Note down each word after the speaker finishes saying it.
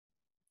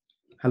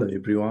Hello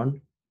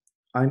everyone,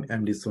 I'm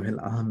MD Sohel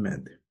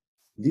Ahmed.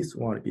 This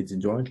work is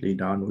jointly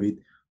done with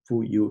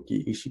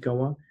Fuyuki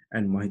Ishikawa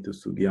and Mahito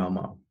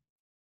Sugiyama.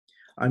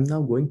 I'm now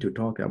going to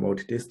talk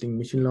about testing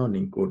machine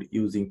learning code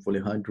using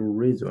polyhedral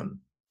region.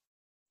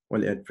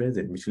 While at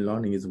present machine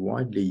learning is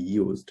widely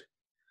used,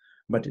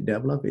 but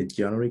develop a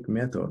generic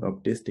method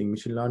of testing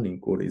machine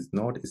learning code is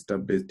not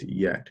established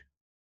yet.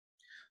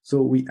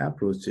 So we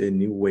approached a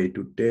new way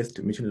to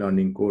test machine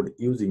learning code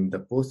using the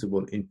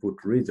possible input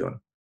region,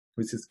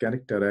 which is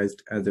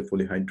characterized as a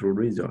polyhedral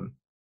region.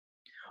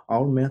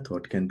 Our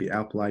method can be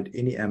applied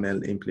any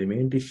ML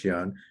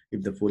implementation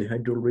if the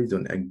polyhedral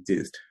region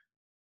exists.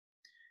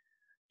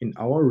 In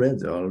our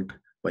result,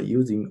 by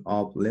using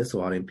of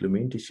lasso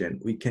implementation,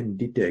 we can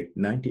detect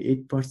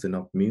 98%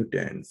 of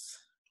mutants.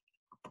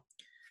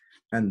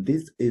 And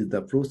this is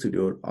the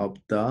procedure of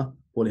the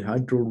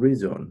polyhedral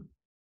region.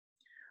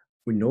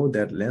 We know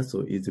that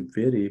lasso is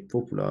very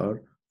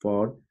popular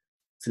for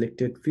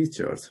selected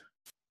features.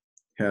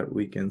 Here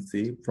we can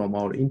see from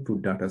our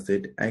input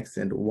dataset X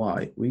and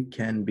Y, we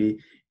can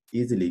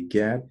easily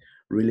get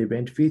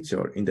relevant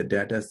feature in the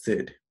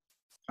dataset.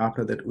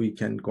 After that, we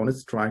can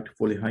construct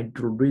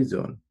polyhedral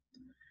region.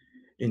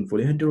 In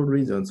polyhedral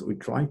regions, we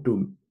try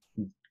to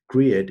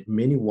create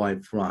many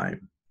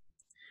Y-prime.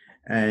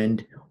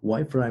 And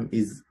Y-prime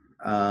is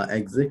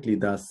exactly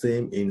the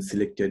same in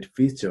selected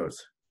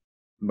features.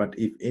 But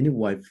if any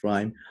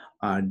Y-prime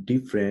are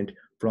different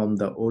from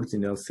the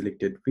original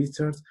selected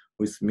features,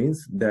 which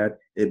means that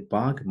a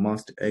bug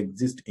must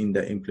exist in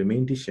the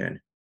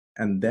implementation.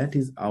 And that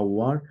is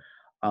our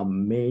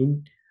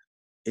main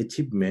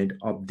achievement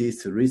of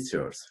this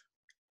research.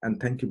 And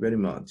thank you very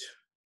much.